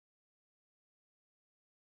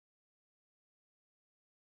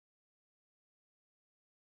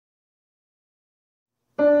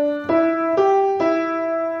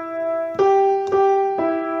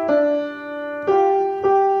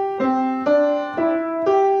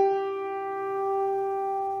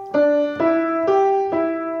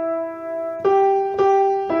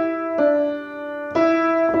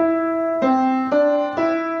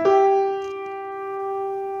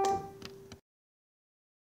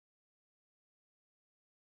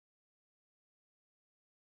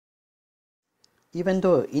Even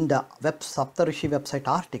though in the Saptarishi website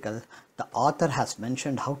article, the author has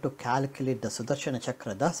mentioned how to calculate the Sudarshana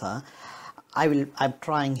Chakra Dasa, I'm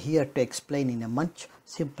trying here to explain in a much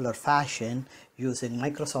simpler fashion using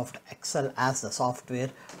Microsoft Excel as the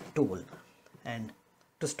software tool. And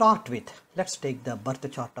to start with, let's take the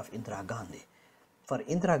birth chart of Indira Gandhi. For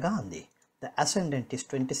Indira Gandhi, the ascendant is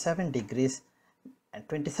 27 degrees and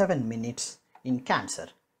 27 minutes in Cancer.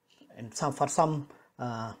 And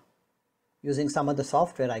using some other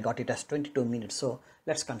software, I got it as 22 minutes. So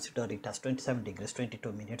let's consider it as 27 degrees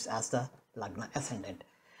 22 minutes as the Lagna ascendant.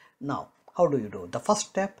 Now, how do you do? The first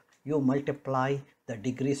step, you multiply the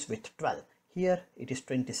degrees with 12. Here it is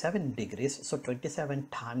 27 degrees, so 27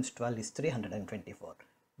 times 12 is 324.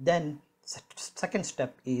 Then second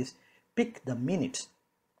step is pick the minutes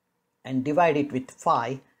and divide it with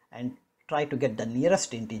 5 and try to get the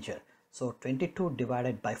nearest integer. So 22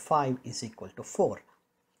 divided by 5 is equal to 4.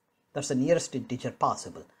 That's the nearest integer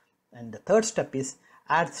possible. And the third step is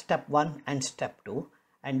add step 1 and step 2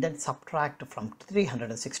 and then subtract from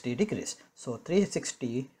 360 degrees. So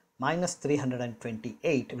 360 minus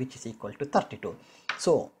 328, which is equal to 32.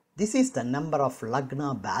 So this is the number of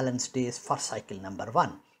Lagna balance days for cycle number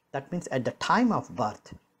 1. That means at the time of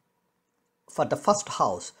birth, for the first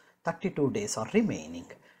house, 32 days are remaining.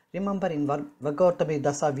 Remember, in Vagottami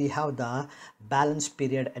Dasa we have the balance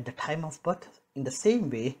period at the time of birth. In the same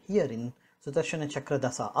way, here in Sudarshana Chakra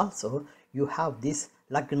Dasa also you have this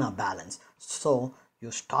Lagna balance. So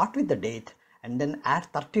you start with the date and then add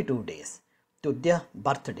 32 days to their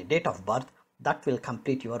birthday, date of birth. That will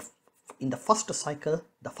complete your, in the first cycle,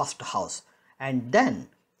 the first house. And then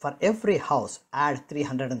for every house add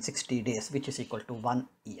 360 days, which is equal to 1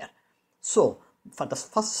 year. So for the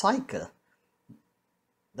first cycle,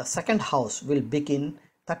 the second house will begin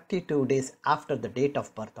 32 days after the date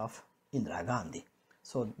of birth of Indira Gandhi.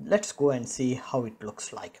 So let's go and see how it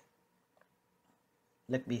looks like.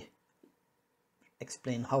 Let me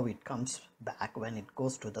explain how it comes back when it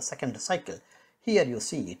goes to the second cycle. Here you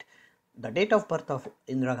see it. The date of birth of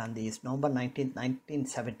Indira Gandhi is November 19th,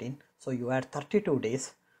 1917. So you add 32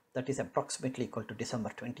 days, that is approximately equal to December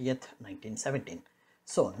 20th, 1917.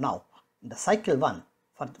 So now in the cycle 1,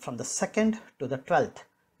 from the 2nd to the 12th,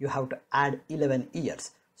 you have to add 11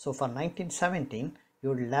 years. So for 1917,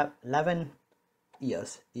 your 11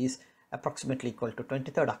 years is approximately equal to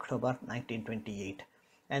 23rd October 1928.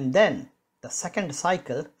 And then the second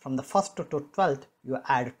cycle, from the 1st to 12th, you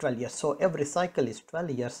add 12 years. So every cycle is 12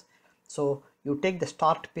 years. So you take the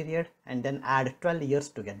start period and then add 12 years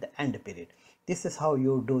to get the end period. This is how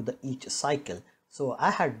you do each cycle. So I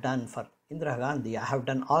had done for Indira Gandhi, I have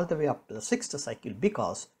done all the way up to the 6th cycle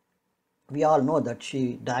because we all know that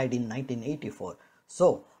she died in 1984.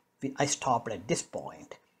 So I stopped at this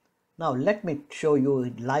point. Now let me show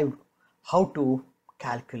you live how to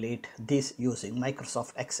calculate this using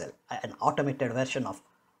Microsoft Excel, an automated version of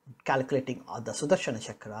calculating the Sudarshana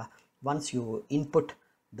Chakra. Once you input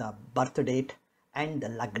the birth date and the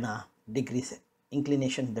Lagna degrees,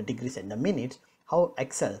 inclination, the degrees and the minutes, how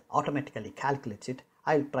Excel automatically calculates it,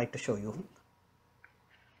 I'll try to show you.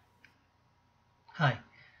 Hi,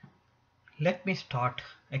 let me start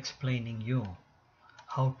explaining you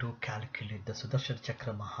how to calculate the Sudarshana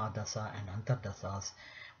Chakra Mahadasa and Antardasas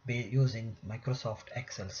by using Microsoft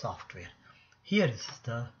Excel software. Here is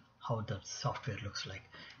how the software looks like.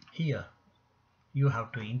 Here you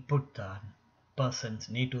have to input the person's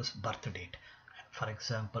native's birth date. For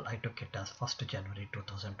example, I took it as 1st January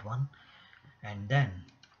 2001, and then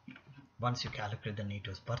once you calculate the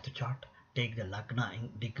native's birth chart, take the Lagna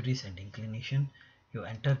degrees and inclination, you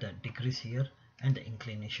enter the degrees here and the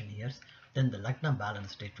inclination here, then the Lagna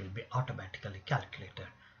balance date will be automatically calculated.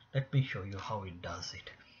 Let me show you how it does it.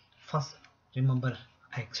 First, remember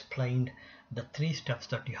I explained the 3 steps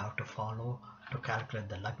that you have to follow to calculate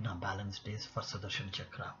the Lagna balance days for Sudarshana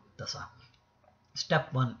Chakra Dasa.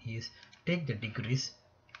 Step 1 is take the degrees,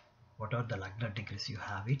 whatever the Lagna degrees you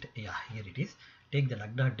have it, here it is, take the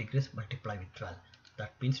Lagna degrees, multiply with 12.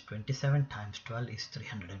 That means 27 times 12 is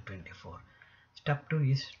 324. Step 2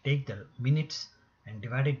 is take the minutes and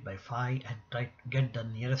divide it by 5 and try to get the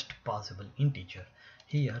nearest possible integer.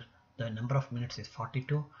 Here the number of minutes is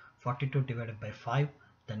 42. 42 divided by 5,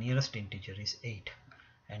 the nearest integer is 8.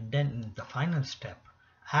 and then in the final step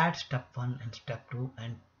add step 1 and step 2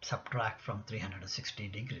 and subtract from 360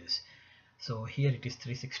 degrees. So here it is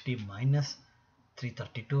 360 minus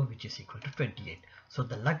 332, which is equal to 28. So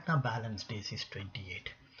the Lagna balance days is 28.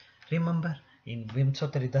 Remember, in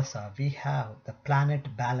Vimsotari Dasa we have the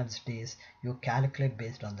planet balance days. You calculate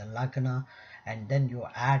based on the Lagna and then you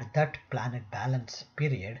add that planet balance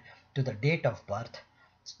period to the date of birth.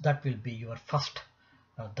 That will be your first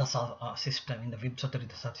Dasa system. In the Vimsotari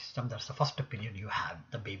Dasa system, that's the first period you have,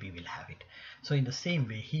 the baby will have it. So in the same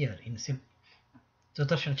way here in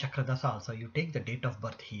Sudarshana Chakra Dasa also, you take the date of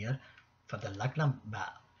birth here for the Lagna,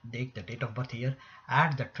 take the date of birth here,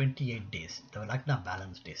 add the 28 days, the Lagna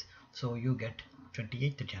balance days. So you get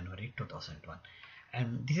 28th January 2001.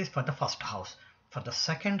 And this is for the first house. For the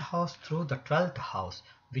second house through the 12th house,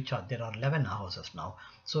 there are 11 houses now.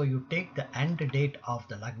 So you take the end date of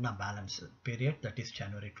the Lagna balance period, that is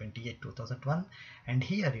January 28, 2001. And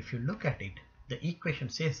here if you look at it, the equation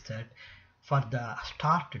says that for the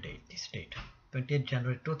start date, this date, 28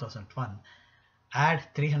 January 2001, add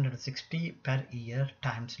 360 per year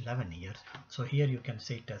times 11 years. So here you can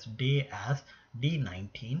say it as day as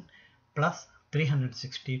D19 plus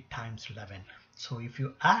 360 times 11. So if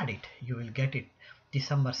you add it, you will get it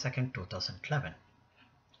December 2nd, 2011.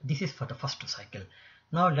 This is for the first cycle.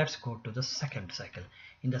 Now let's go to the second cycle.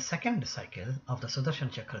 In the second cycle of the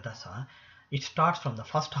Sudarshana Chakra Dasa, it starts from the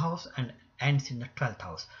first house and ends in the 12th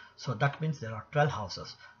house. So that means there are 12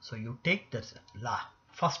 houses. So you take this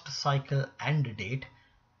first cycle end date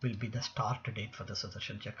will be the start date for the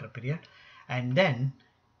Sudarshana Chakra period, and then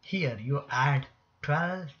here you add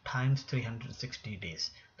 12 times 360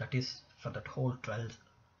 days, that is for that whole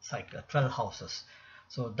 12 houses.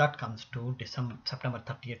 So that comes to September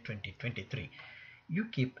 30th, 2023.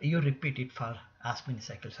 You repeat it for as many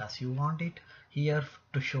cycles as you want it. Here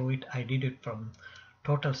to show it, I did it from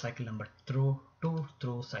total cycle number 2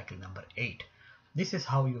 through cycle number 8. This is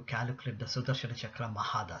how you calculate the Sudarshana Chakra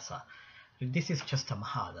Mahadasa. This is just a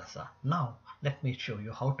Mahadasa. Now let me show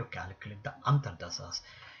you how to calculate the Antardasas.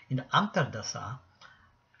 In the Antardasa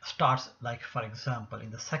starts, like for example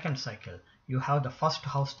in the second cycle you have the first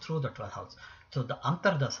house through the 12th house. So the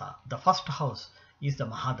Antardasa, the first house is the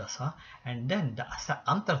Mahadasa, and then the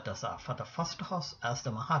Antardasa for the first house as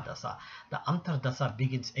the Mahadasa, the Antardasa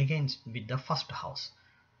begins again with the first house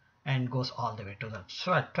and goes all the way to the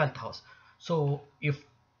 12th house. So if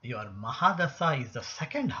your Mahadasa is the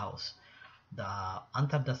second house, the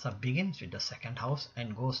Antardasa begins with the second house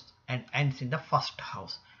and goes and ends in the first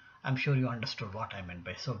house. I'm sure you understood what I meant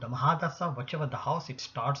by. So the Mahadasa, whichever the house it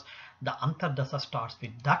starts, the Antardasa starts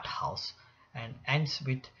with that house and ends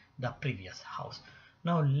with the previous house.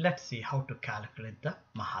 Now let's see how to calculate the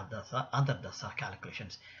Mahadasa, Antardasa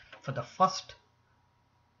calculations. For the first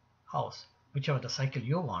house, whichever the cycle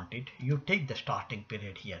you want it, you take the starting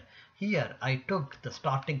period here. Here I took the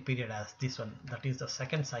starting period as this one, that is the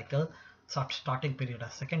second cycle, starting period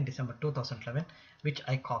as 2nd December 2011, which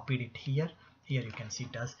I copied it here. Here you can see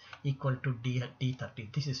it as equal to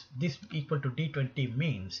D30. This equal to D20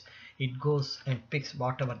 means it goes and picks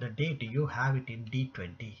whatever the date you have it in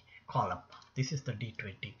D20 column. This is the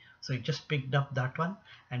D20. So it just picked up that one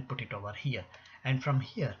and put it over here. And from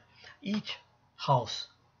here, each house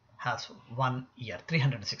has 1 year,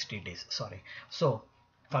 360 days, sorry. So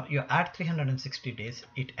for you add 360 days,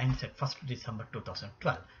 it ends at 1st December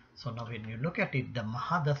 2012. So now when you look at it, the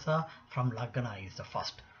Mahadasa from Lagna is the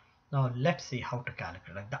first. Now let's see how to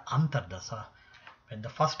calculate like the Antardasa. When the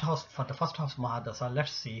first house, for the first house Mahadasa,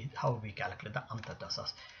 let's see how we calculate the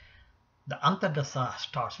Antardasas. The Antardasa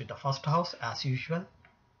starts with the first house as usual,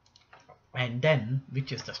 and then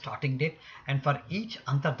which is the starting date, and for each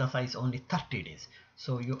Antardasa is only 30 days.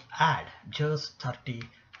 So you add just 30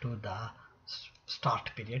 to the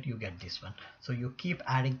start period, you get this one. So you keep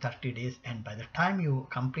adding 30 days, and by the time you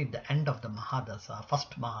complete the end of the Mahadasa,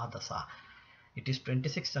 first Mahadasa, it is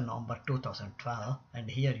 26th November 2012, and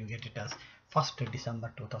here you get it as 1st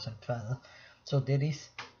December 2012. So there is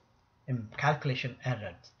a calculation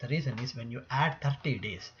error. The reason is when you add 30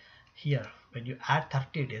 days here, when you add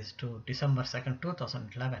 30 days to December 2nd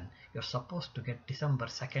 2011, you're supposed to get December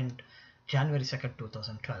 2nd, January 2nd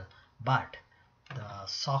 2012, but the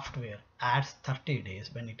software adds 30 days.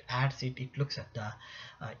 When it adds it, it looks at the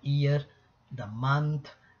year, the month,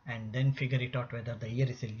 and then figure it out whether the year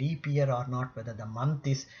is a leap year or not, whether the month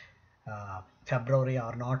is February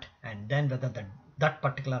or not, and then whether that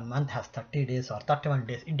particular month has 30 days or 31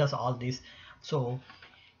 days. It does all this. So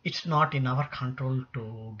it's not in our control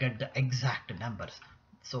to get the exact numbers.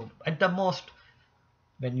 So at the most,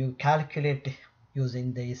 when you calculate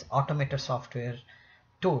using these automated software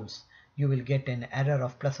tools, you will get an error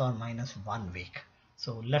of plus or minus 1 week.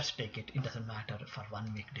 So let's take it, it doesn't matter for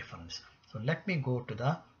 1 week difference. So let me go to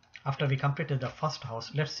the, after we completed the first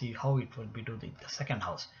house, let's see how it will be doing the second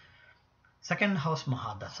house. Second house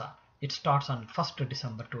Mahadasa, it starts on 1st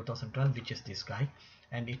December 2012, which is this guy,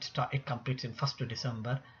 and it completes in 1st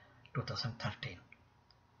December 2013.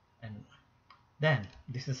 And then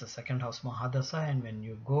this is the second house Mahadasa, and when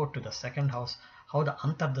you go to the second house, how the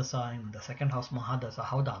Antardasa in the second house Mahadasa,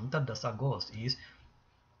 how the Antardasa goes is,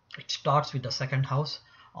 it starts with the second house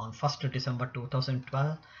on 1st December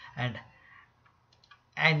 2012 and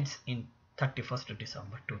ends in 31st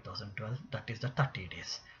December 2012, that is the 30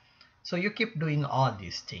 days. So you keep doing all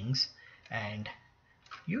these things, and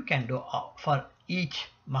you can do for each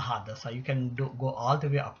Mahadasa, you can go all the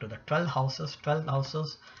way up to the 12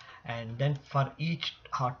 houses, and then for each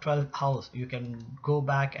 12 house you can go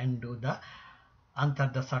back and do the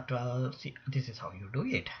Antardasa 12. See, this is how you do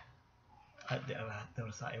it. I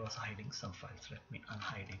was hiding some files. Let me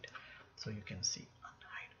unhide it so you can see.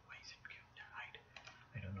 Unhide. Why is it giving the hide?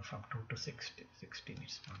 I don't know. From 2 to 16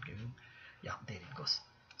 it's not giving. Yeah, there it goes.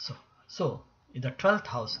 So in the 12th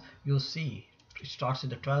house, you see it starts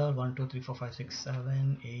with the 12, 1, 2, 3, 4, 5, 6,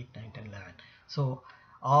 7, 8, 9, 10, 11. So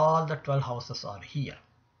all the 12 houses are here.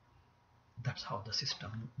 That's how the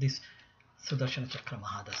system, this Sudarshana Chakra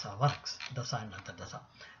Mahadasa works, Dasa and Antardasa.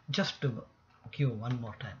 Just to give one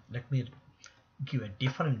more time, let me give a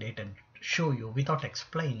different date and show you without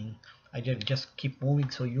explaining. I just keep moving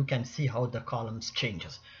so you can see how the columns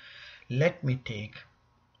changes. Let me take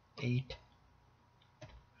 8,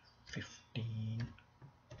 15,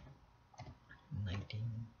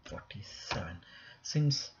 1947.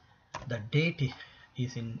 Since the date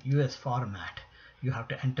is in US format, you have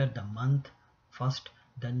to enter the month first,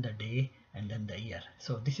 then the day, and then the year.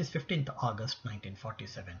 So this is 15th August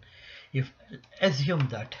 1947. If assume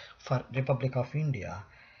that for Republic of India,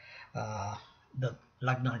 the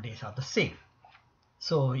Lagna days are the same.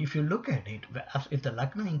 So if you look at it, if the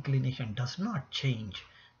Lagna inclination does not change,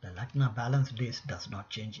 the Lagna balance days does not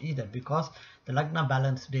change either, because the Lagna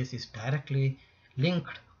balance days is directly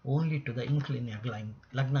linked only to the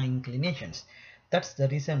Lagna inclinations. That's the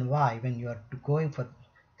reason why when you are going for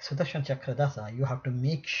Sudarshana Chakra Dasa, you have to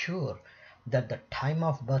make sure that the time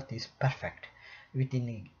of birth is perfect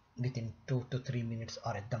within 2 to 3 minutes,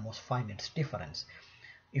 or at the most 5 minutes difference.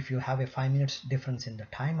 If you have a 5 minutes difference in the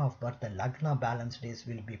time of birth, the Lagna balance days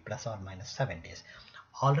will be plus or minus 7 days.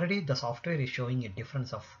 Already the software is showing a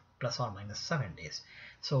difference of plus or minus 7 days.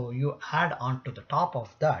 So you add on to the top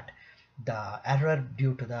of that the error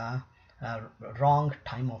due to the wrong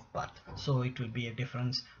time of birth. So it will be a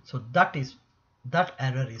difference. So that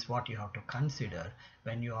error is what you have to consider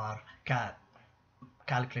when you are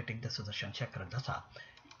calculating the Sudarshana Chakra Dasa.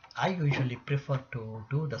 I usually prefer to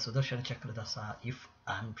do the Sudarshana Chakra Dasa if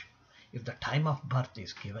the time of birth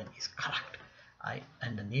is given is correct.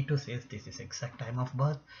 And the native says this is exact time of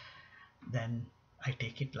birth, then I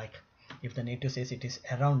take it like, if the native says it is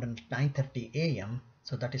around 9:30 a.m.,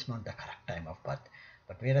 so that is not the correct time of birth.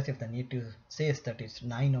 But whereas if the native says that it's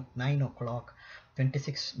 9 o'clock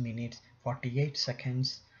 26 minutes 48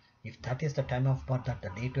 seconds, if that is the time of birth that the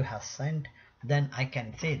native has sent, then I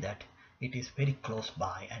can say that it is very close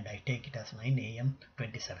by, and I take it as 9 a.m.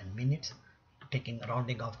 27 minutes, taking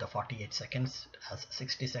rounding off the 48 seconds as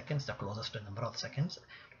 60 seconds, the closest number of seconds,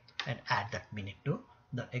 and add that minute to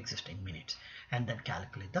the existing minutes, and then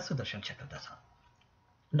calculate the Sudarshana Chakra Dasa.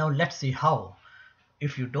 Now let's see how,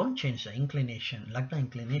 if you don't change the inclination, Lagna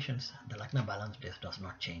inclinations, the Lagna balance days does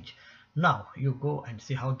not change. Now you go and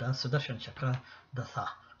see how the Sudarshana Chakra Dasa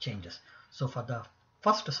changes. So for the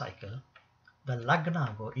first cycle, the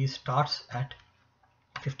Lagna starts at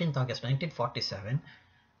 15th August 1947,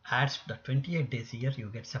 adds the 28 days here, you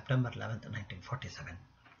get September 11th 1947.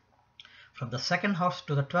 From the second house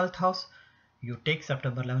to the 12th house, you take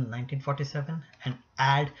September 11th 1947 and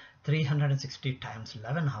add 360 times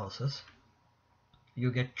 11 houses,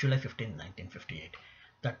 you get July 15th 1958.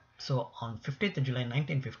 So on 15th July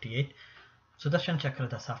 1958, Sudarshana Chakra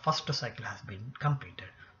Dasa first cycle has been completed.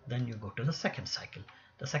 Then you go to the second cycle.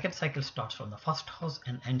 The second cycle starts from the first house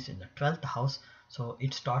and ends in the 12th house. So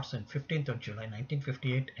it starts on 15th of July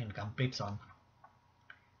 1958 and completes on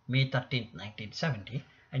May 13th 1970,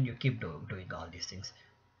 and you keep doing all these things.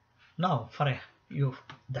 Now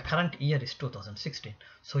the current year is 2016,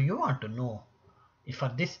 so you want to know if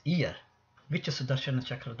for this year which Sudarshana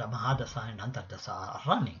Chakra, the Mahadasa and Antardasa are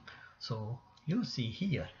running. So you see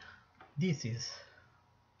here, this is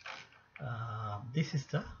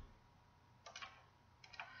the,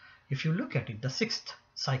 if you look at it, the sixth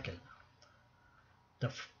cycle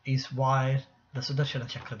is where the Sudarshana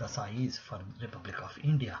Chakra Dasa is for Republic of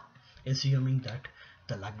India, assuming that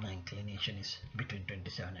the Lagna inclination is between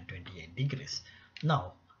 27 and 28 degrees.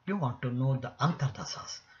 Now you want to know the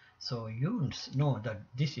Antardasas. So you know that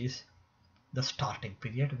this is the starting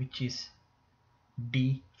period, which is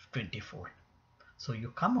D24. So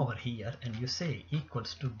you come over here and you say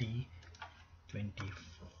equals to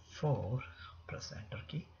D24, press enter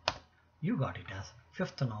key. You got it as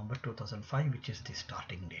 5th November 2005, which is the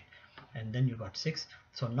starting date, and then you got 6.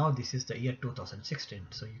 So now this is the year 2016.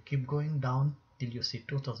 So you keep going down till you see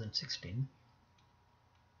 2016.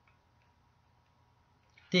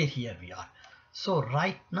 There, here we are. So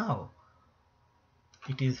right now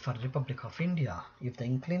it is for Republic of India. If the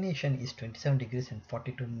inclination is 27 degrees and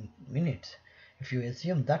 42 minutes, if you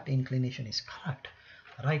assume that inclination is correct,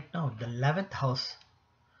 right now the 11th house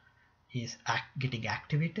is getting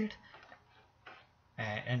activated,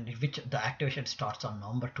 and which the activation starts on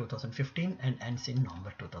November 2015 and ends in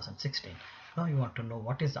November 2016. Now you want to know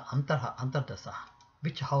what is the Antardasa,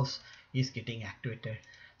 which house is getting activated.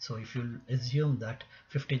 So if you assume that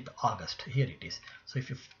 15th August, here it is. So if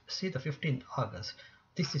you see the 15th August,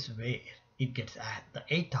 this is where it gets the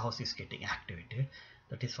 8th house is getting activated.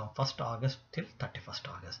 That is from 1st August till 31st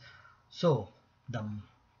August. So the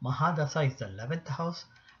Mahadasa is the 11th house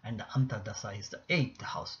and the Antardasa is the 8th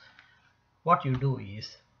house. What you do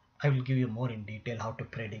is, I will give you more in detail how to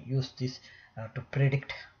predict, use this to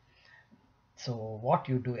predict. So what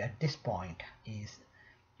you do at this point is,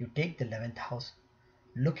 you take the 11th house,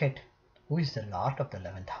 look at who is the lord of the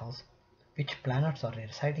 11th house, which planets are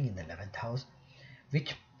residing in the 11th house,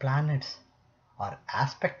 which planets are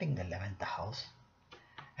aspecting the 11th house,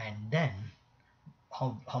 and then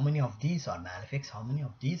how many of these are malefics, how many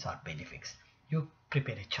of these are benefics. You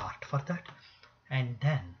prepare a chart for that, and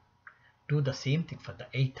then do the same thing for the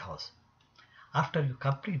 8th house. After you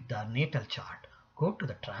complete the natal chart, go to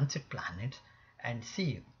the transit planets and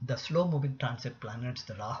see the slow moving transit planets,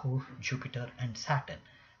 the Rahu, Jupiter and Saturn.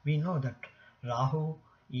 We know that Rahu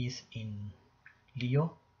is in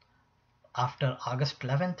Leo. After August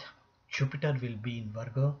 11th, Jupiter will be in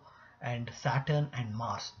Virgo, and Saturn and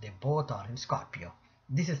Mars, they both are in Scorpio.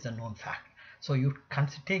 This is the known fact. So you can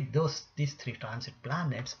take these 3 transit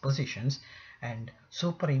planets positions and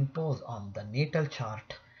superimpose on the natal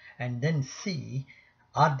chart, and then see,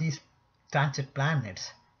 are these transit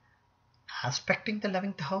planets aspecting the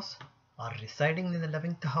 11th house, or residing in the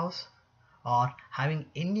 11th house, or having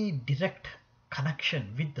any direct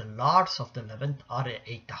connection with the lords of the 11th or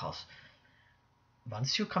 8th house.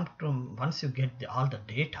 Once you get all the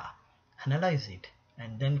data, analyze it,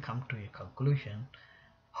 and then come to a conclusion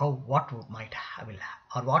what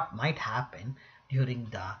might happen during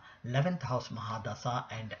the 11th house Mahadasa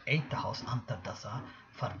and 8th house Antardasa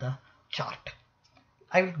for the chart.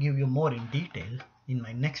 I will give you more in detail in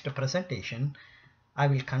my next presentation. I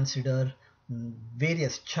will consider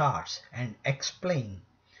various charts and explain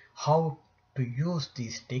how to use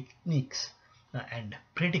these techniques and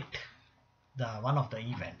predict one of the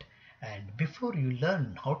event. And before you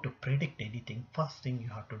learn how to predict anything, first thing you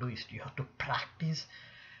have to do is you have to practice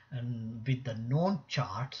with the known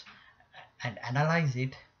charts and analyze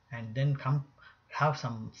it, and then have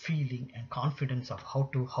some feeling and confidence of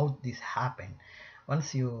how this happened.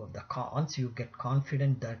 Once you get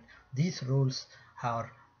confident that these rules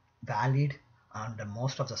are valid under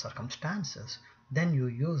most of the circumstances, then you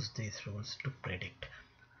use these rules to predict.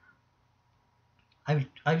 I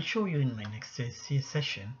will show you in my next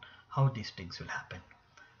session how these things will happen.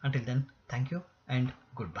 Until then, thank you and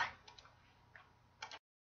goodbye.